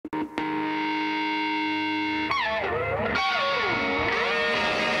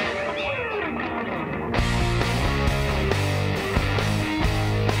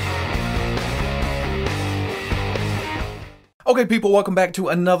Okay people, welcome back to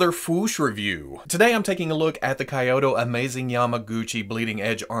another Fwoosh review. Today I'm taking a look at the Kaiyodo Amazing Yamaguchi Bleeding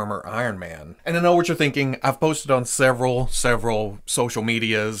Edge Armor Iron Man. And I know what you're thinking, I've posted on several social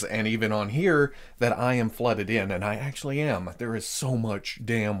medias and even on here that I am flooded in, and I actually am. There is so much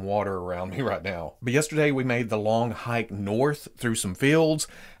damn water around me right now. But yesterday we made the long hike north through some fields.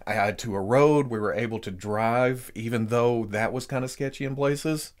 I had to a road. We were able to drive, even though that was kind of sketchy in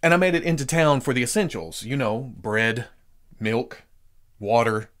places. And I made it into town for the essentials, you know, bread, milk,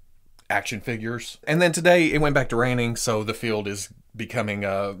 water, action figures. And then today it went back to raining, so the field is becoming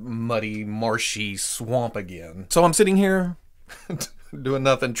a muddy, marshy swamp again. So I'm sitting here doing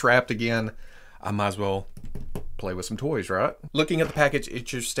nothing, trapped again. I might as well play with some toys, right? Looking at the package,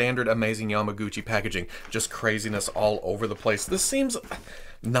 it's your standard Amazing Yamaguchi packaging. Just craziness all over the place. This seems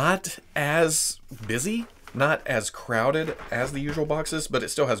not as busy, not as crowded as the usual boxes, but it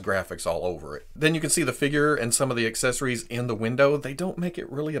still has graphics all over it. Then you can see the figure and some of the accessories in the window. They don't make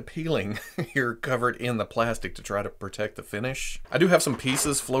it really appealing. You're covered in the plastic to try to protect the finish. I do have some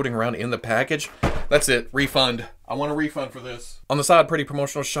pieces floating around in the package. That's it, refund. I want a refund for this. On the side, pretty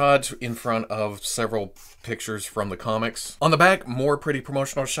promotional shots in front of several pictures from the comics. On the back, more pretty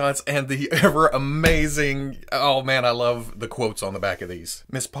promotional shots and the ever amazing, oh man, I love the quotes on the back of these.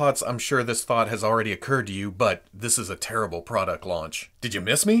 Miss Potts, I'm sure this thought has already occurred to you, but this is a terrible product launch. Did you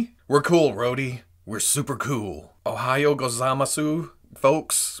miss me? We're cool, Rhodey. We're super cool. Ohayo gozaimasu.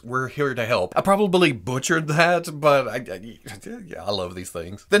 Folks, we're here to help. I probably butchered that, but I love these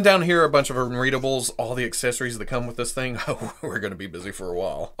things. Then down here, a bunch of unreadables, all the accessories that come with this thing. Oh, we're gonna be busy for a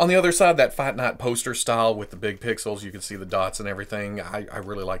while. On the other side, that Fight Night poster style with the big pixels, you can see the dots and everything. I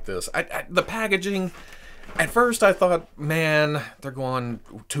really like this. The packaging, at first I thought, man, they're going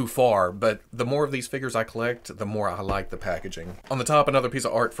too far, but the more of these figures I collect, the more I like the packaging. On the top, another piece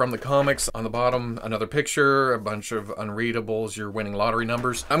of art from the comics. On the bottom, another picture, a bunch of unreadables, your winning lottery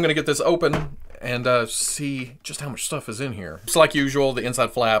numbers. I'm gonna get this open and see just how much stuff is in here. Just like usual, the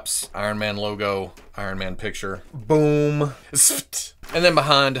inside flaps, Iron Man logo, Iron Man picture, boom. And then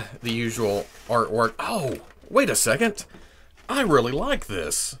behind, the usual artwork. Oh, wait a second. I really like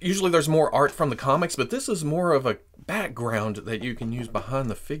this. Usually there's more art from the comics, but this is more of a background that you can use behind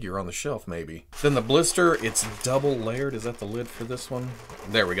the figure on the shelf, maybe. Then the blister, it's double layered. Is that the lid for this one?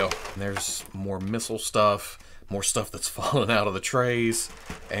 There we go. There's more missile stuff, more stuff that's fallen out of the trays,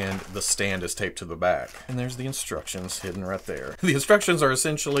 and the stand is taped to the back. And there's the instructions hidden right there. The instructions are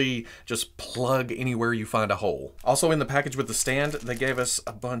essentially just plug anywhere you find a hole. Also in the package with the stand, they gave us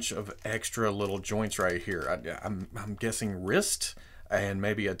a bunch of extra little joints right here. I'm guessing wrist and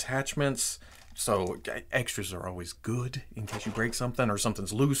maybe attachments. So extras are always good in case you break something or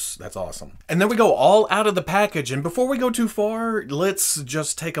something's loose. That's awesome. And then we go all out of the package. And before we go too far, let's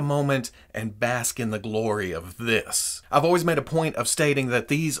just take a moment and bask in the glory of this. I've always made a point of stating that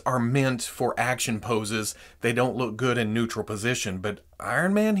these are meant for action poses. They don't look good in neutral position, but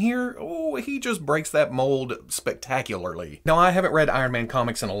Iron Man here, oh, he just breaks that mold spectacularly. Now, I haven't read Iron Man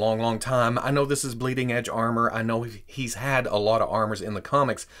comics in a long time. I know this is bleeding edge armor. I know he's had a lot of armors in the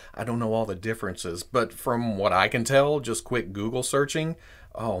comics. I don't know all the differences, but from what I can tell, just quick Google searching,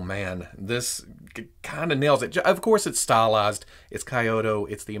 oh man, this kind of nails it. Of course, it's stylized. It's Kaiyodo.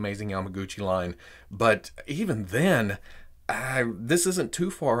 It's the Amazing Yamaguchi line. But even then, this isn't too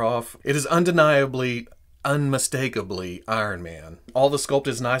far off. It is undeniably, unmistakably Iron Man. All the sculpt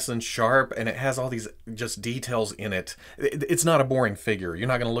is nice and sharp, and it has all these just details in it. It's not a boring figure. You're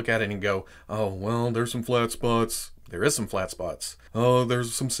not going to look at it and go, oh, well, there's some flat spots. There is some flat spots. Oh,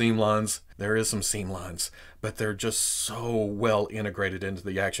 there's some seam lines. There is some seam lines, but they're just so well integrated into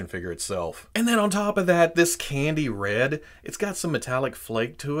the action figure itself. And then on top of that, this candy red, it's got some metallic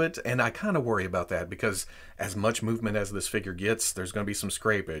flake to it, and I kind of worry about that because as much movement as this figure gets, there's going to be some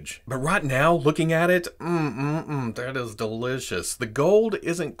scrapage. But right now, looking at it, that is delicious. The gold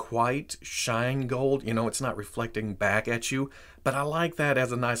isn't quite shine gold, you know, it's not reflecting back at you, but I like that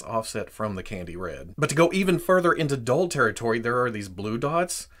as a nice offset from the candy red. But to go even further into dull territory, there are these blue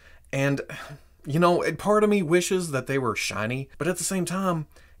dots. And, you know, part of me wishes that they were shiny, but at the same time,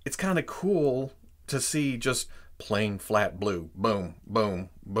 it's kind of cool to see just plain flat blue. Boom,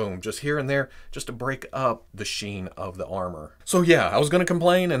 boom, boom. Just here and there, just to break up the sheen of the armor. So yeah, I was going to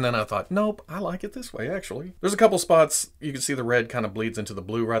complain, and then I thought, nope, I like it this way, actually. There's a couple spots, you can see the red kind of bleeds into the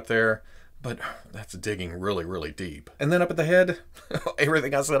blue right there, but that's digging really deep. And then up at the head,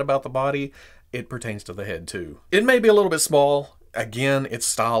 everything I said about the body, it pertains to the head too. It may be a little bit small. Again, it's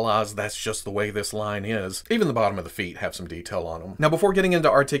stylized. That's just the way this line is. Even the bottom of the feet have some detail on them. Now, before getting into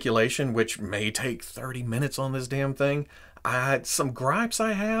articulation, which may take 30 minutes on this damn thing, some gripes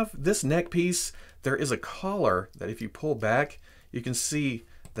I have. This neck piece, there is a collar that if you pull back, you can see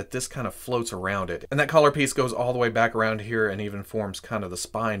that this kind of floats around it. And that collar piece goes all the way back around here and even forms kind of the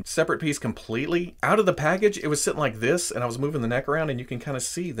spine. Separate piece completely. Out of the package, it was sitting like this, and I was moving the neck around, and you can kind of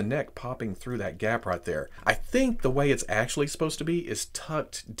see the neck popping through that gap right there. I think the way it's actually supposed to be is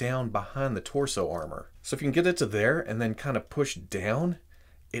tucked down behind the torso armor. So if you can get it to there and then kind of push down,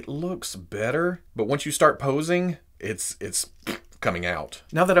 it looks better. But once you start posing, it's coming out.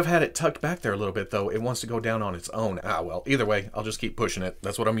 Now that I've had it tucked back there a little bit though, it wants to go down on its own. Ah well, either way, I'll just keep pushing it.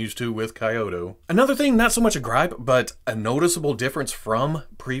 That's what I'm used to with Kaiyodo. Another thing, not so much a gripe, but a noticeable difference from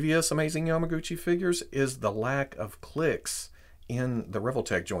previous Amazing Yamaguchi figures is the lack of clicks in the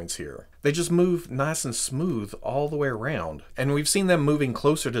Revoltech joints here. They just move nice and smooth all the way around. And we've seen them moving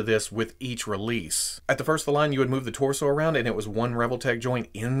closer to this with each release. At the first of the line, you would move the torso around and it was one Revoltech joint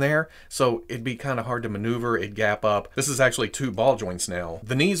in there, so it'd be kind of hard to maneuver, it'd gap up. This is actually two ball joints now.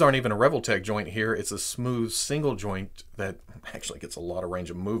 The knees aren't even a Revoltech joint here, it's a smooth single joint that actually gets a lot of range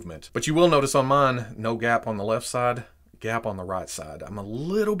of movement. But you will notice on mine, no gap on the left side, gap on the right side. I'm a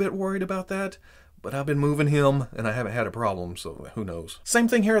little bit worried about that, but I've been moving him and I haven't had a problem, so who knows. Same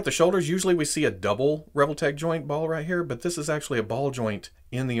thing here at the shoulders. Usually we see a double Revoltech joint ball right here, but this is actually a ball joint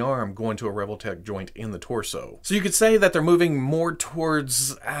in the arm going to a Revoltech joint in the torso. So you could say that they're moving more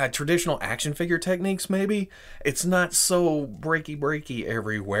towards traditional action figure techniques maybe. It's not so breaky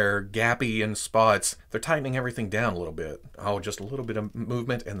everywhere, gappy in spots. They're tightening everything down a little bit. Oh, just a little bit of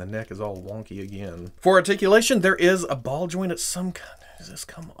movement and the neck is all wonky again. For articulation, there is a ball joint at some kind. Does this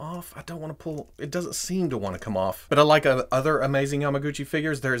come off? I don't want to pull. It doesn't seem to want to come off. But unlike other Amazing Yamaguchi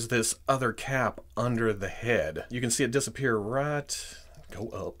figures, there's this other cap under the head. You can see it disappear right, go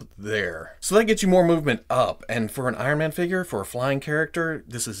up there. So that gets you more movement up. And for an Iron Man figure, for a flying character,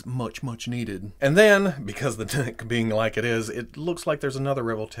 this is much needed. And then, because the neck being like it is, it looks like there's another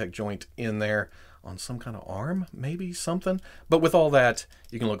Revoltech joint in there on some kind of arm, maybe something. But with all that,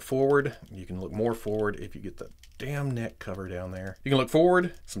 you can look forward. You can look more forward if you get the damn neck cover down there. You can look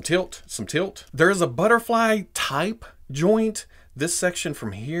forward, some tilt. There is a butterfly type joint. This section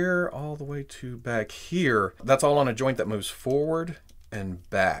from here all the way to back here, that's all on a joint that moves forward and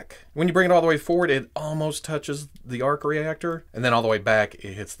back. When you bring it all the way forward, it almost touches the arc reactor, and then all the way back,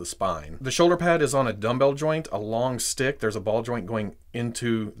 it hits the spine. The shoulder pad is on a dumbbell joint, a long stick. There's a ball joint going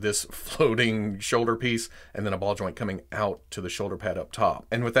into this floating shoulder piece, and then a ball joint coming out to the shoulder pad up top.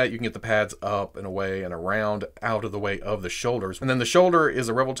 And with that, you can get the pads up and away and around, out of the way of the shoulders. And then the shoulder is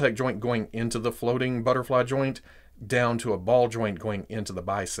a Revoltech joint going into the floating butterfly joint, down to a ball joint going into the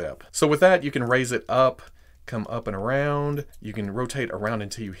bicep. So with that, you can raise it up, come up and around. You can rotate around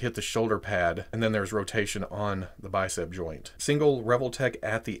until you hit the shoulder pad, and then there's rotation on the bicep joint. Single Revoltech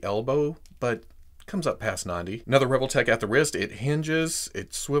at the elbow, but comes up past 90. Another Revoltech at the wrist. It hinges,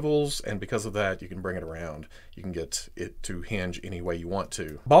 it swivels, and because of that, you can bring it around. You can get it to hinge any way you want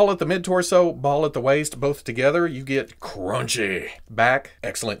to. Ball at the mid-torso, ball at the waist, both together, you get crunchy. Back,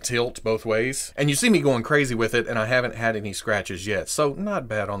 excellent tilt both ways. And you see me going crazy with it, and I haven't had any scratches yet, so not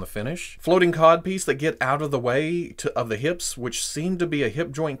bad on the finish. Floating cod piece that get out of the way of the hips, which seem to be a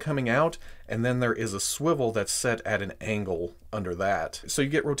hip joint coming out, and then there is a swivel that's set at an angle under that. So you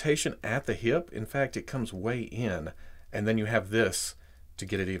get rotation at the hip. In fact, it comes way in, and then you have this to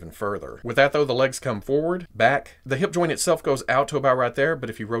get it even further. With that though, the legs come forward, back. The hip joint itself goes out to about right there, but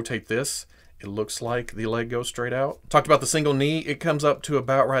if you rotate this, it looks like the leg goes straight out. Talked about the single knee, it comes up to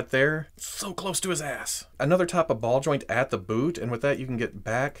about right there. So close to his ass. Another type of ball joint at the boot, and with that you can get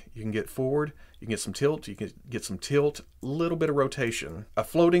back, you can get forward, you can get some tilt, you can get some tilt, a little bit of rotation. A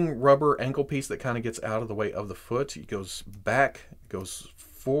floating rubber ankle piece that kind of gets out of the way of the foot. It goes back, goes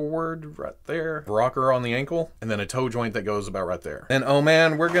forward right there, rocker on the ankle, and then a toe joint that goes about right there. And oh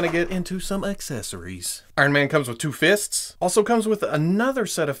man, we're gonna get into some accessories. Iron Man comes with 2 fists, also comes with another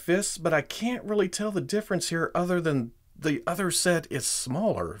set of fists, but I can't really tell the difference here other than the other set is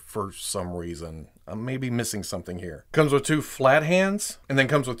smaller for some reason. I'm maybe missing something here. Comes with 2 flat hands, and then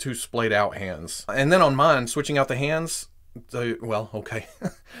comes with 2 splayed out hands. And then on mine, switching out the hands, the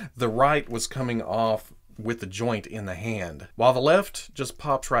right was coming off with the joint in the hand, while the left just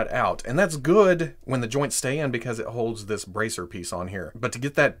pops right out. And that's good when the joints stay in because it holds this bracer piece on here. But to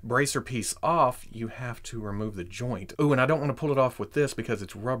get that bracer piece off, you have to remove the joint. Ooh, and I don't want to pull it off with this because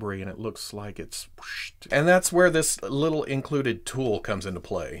it's rubbery and it looks like it's whooshed. And that's where this little included tool comes into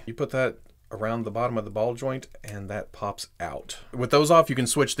play. You put that around the bottom of the ball joint and that pops out. With those off, you can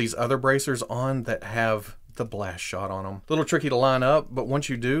switch these other bracers on that have the blast shot on them. A little tricky to line up, but once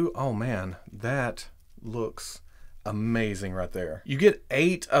you do, oh man, that looks amazing right there. You get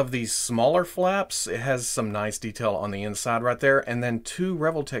 8 of these smaller flaps. It has some nice detail on the inside right there, and then 2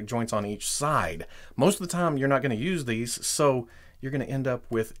 Revoltech joints on each side. Most of the time you're not going to use these, so you're going to end up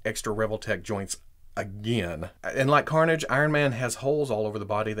with extra Revoltech joints again. And like Carnage, Iron Man has holes all over the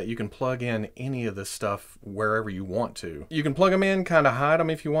body that you can plug in any of this stuff wherever you want to. You can plug them in, kind of hide them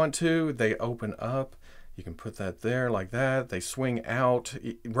if you want to. They open up. You can put that there like that. They swing out.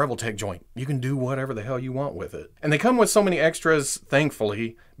 Revoltech joint. You can do whatever the hell you want with it. And they come with so many extras,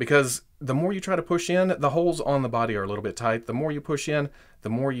 thankfully, because the more you try to push in, the holes on the body are a little bit tight. The more you push in, the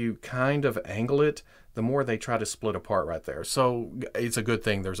more you kind of angle it, the more they try to split apart right there. So it's a good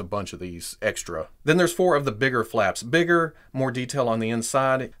thing there's a bunch of these extra. Then there's 4 of the bigger flaps. Bigger, more detail on the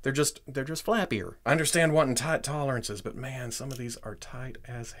inside. They're just flappier. I understand wanting tight tolerances, but man, some of these are tight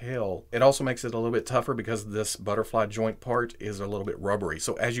as hell. It also makes it a little bit tougher because this butterfly joint part is a little bit rubbery.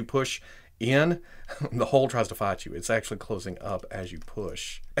 So as you push in, the hole tries to fight you. It's actually closing up as you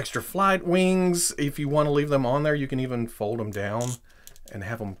push. Extra flight wings. If you want to leave them on there, you can even fold them down and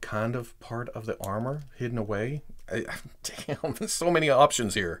have them kind of part of the armor hidden away. Damn, there's so many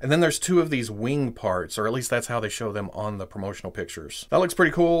options here. And then there's 2 of these wing parts, or at least that's how they show them on the promotional pictures. That looks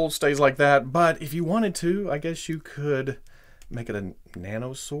pretty cool, stays like that. But if you wanted to, I guess you could make it a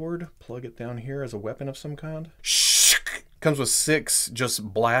nano sword, plug it down here as a weapon of some kind. Comes with 6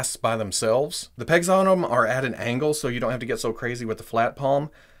 just blasts by themselves. The pegs on them are at an angle, so you don't have to get so crazy with the flat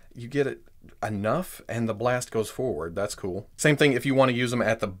palm. You get it enough and the blast goes forward. That's cool. Same thing if you want to use them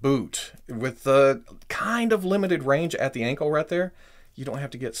at the boot. With the kind of limited range at the ankle right there, you don't have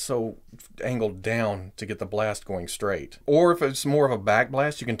to get so angled down to get the blast going straight. Or if it's more of a back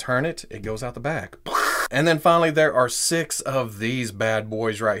blast, you can turn it, it goes out the back. And then finally there are 6 of these bad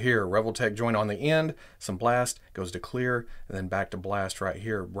boys right here. Revoltech joint on the end, some blast, goes to clear, and then back to blast right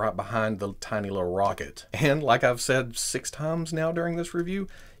here, right behind the tiny little rocket. And like I've said 6 times now during this review,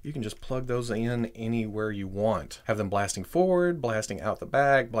 you can just plug those in anywhere you want. Have them blasting forward, blasting out the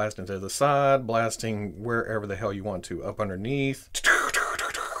back, blasting to the side, blasting wherever the hell you want to, up underneath.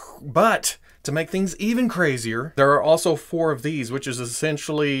 But to make things even crazier, there are also 4 of these, which is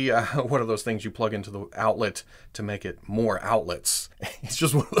essentially one of those things you plug into the outlet to make it more outlets. It's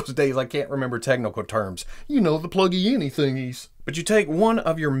just one of those days I can't remember technical terms. You know, the pluggy-any thingies. But you take one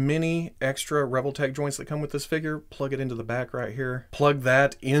of your many extra Revoltech joints that come with this figure, plug it into the back right here, plug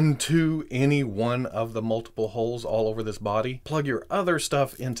that into any one of the multiple holes all over this body, plug your other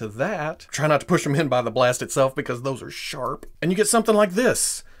stuff into that, try not to push them in by the blast itself because those are sharp, and you get something like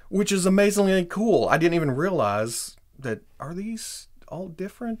this, which is amazingly cool. I didn't even realize that, are these all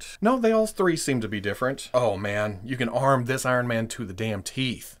different? No, they all 3 seem to be different. Oh man, you can arm this Iron Man to the damn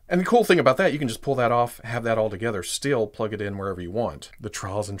teeth. And the cool thing about that, you can just pull that off, have that all together, still plug it in wherever you want. The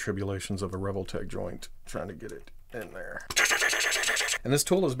trials and tribulations of the Revoltech joint, trying to get it in there. And this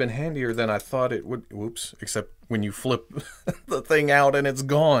tool has been handier than I thought it would. Whoops, except when you flip the thing out and it's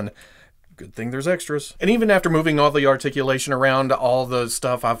gone. Good thing there's extras. And even after moving all the articulation around, all the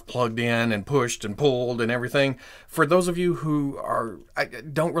stuff I've plugged in and pushed and pulled and everything, for those of you who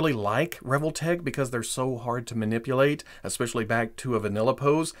don't really like Revoltech because they're so hard to manipulate, especially back to a vanilla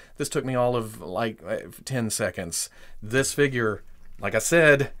pose, this took me all of like 10 seconds. This figure, like I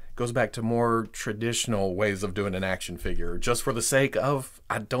said, goes back to more traditional ways of doing an action figure, just for the sake of,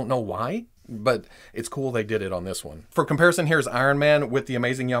 I don't know why, but it's cool they did it on this one. For comparison, here's Iron Man with the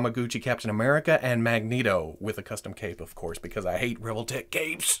Amazing Yamaguchi Captain America and Magneto with a custom cape, of course, because I hate Revoltech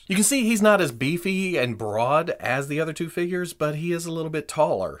capes. You can see he's not as beefy and broad as the other 2 figures, but he is a little bit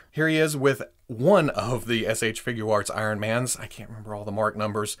taller. Here he is with one of the SH Figure Arts Iron Mans. I can't remember all the mark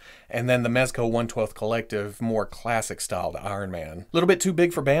numbers. And then the Mezco 1/12 Collective, more classic styled Iron Man. A little bit too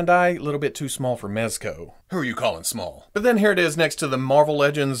big for Bandai, a little bit too small for Mezco. Who are you calling small? But then here it is next to the Marvel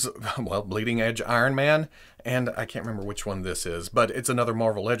Legends, well, Bleeding Edge Iron Man. And I can't remember which one this is, but it's another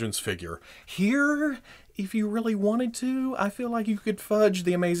Marvel Legends figure. Here, if you really wanted to, I feel like you could fudge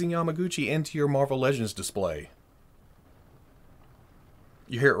the Amazing Yamaguchi into your Marvel Legends display.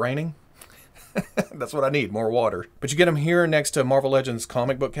 You hear it raining? That's what I need, more water. But you get him here next to Marvel Legends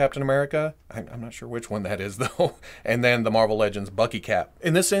comic book Captain America. I'm not sure which one that is though. And then the Marvel Legends Bucky Cap.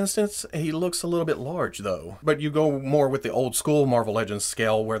 In this instance, he looks a little bit large though. But you go more with the old school Marvel Legends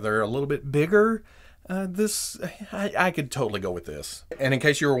scale where they're a little bit bigger. I could totally go with this. And in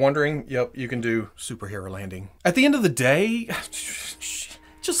case you were wondering, yep, you can do superhero landing. At the end of the day,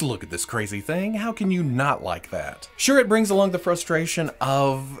 just look at this crazy thing. How can you not like that? Sure, it brings along the frustration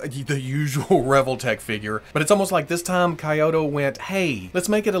of the usual Revoltech figure, but it's almost like this time Kaiyodo went, hey, let's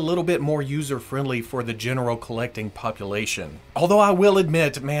make it a little bit more user-friendly for the general collecting population. Although I will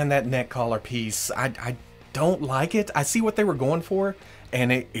admit, man, that neck collar piece, don't like it. I see what they were going for,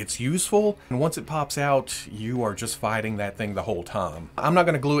 and it's useful. And once it pops out, you are just fighting that thing the whole time. I'm not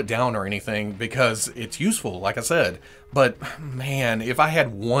going to glue it down or anything because it's useful, like I said. But man, if I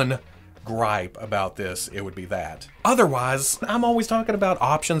had one gripe about this, it would be that. Otherwise, I'm always talking about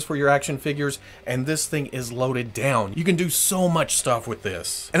options for your action figures, and this thing is loaded down. You can do so much stuff with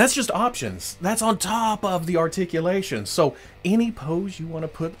this. And that's just options. That's on top of the articulation. So any pose you want to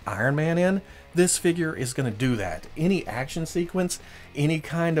put Iron Man in, this figure is going to do that. Any action sequence, any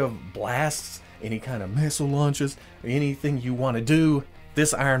kind of blasts, any kind of missile launches, anything you want to do,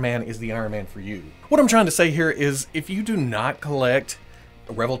 this Iron Man is the Iron Man for you. What I'm trying to say here is, if you do not collect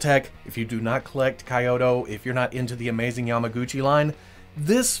Revoltech, if you do not collect Kaiyodo, if you're not into the Amazing Yamaguchi line,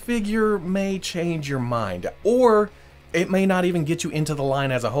 this figure may change your mind, or it may not even get you into the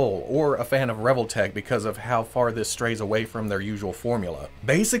line as a whole, or a fan of Revoltech because of how far this strays away from their usual formula.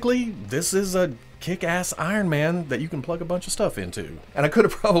 Basically, this is a kick-ass Iron Man that you can plug a bunch of stuff into. And I could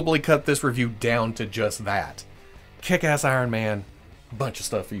have probably cut this review down to just that. Kick-ass Iron Man, bunch of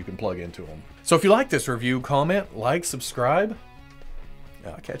stuff that you can plug into him. So if you like this review, comment, like, subscribe.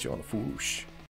 I'll catch you on the Fwoosh.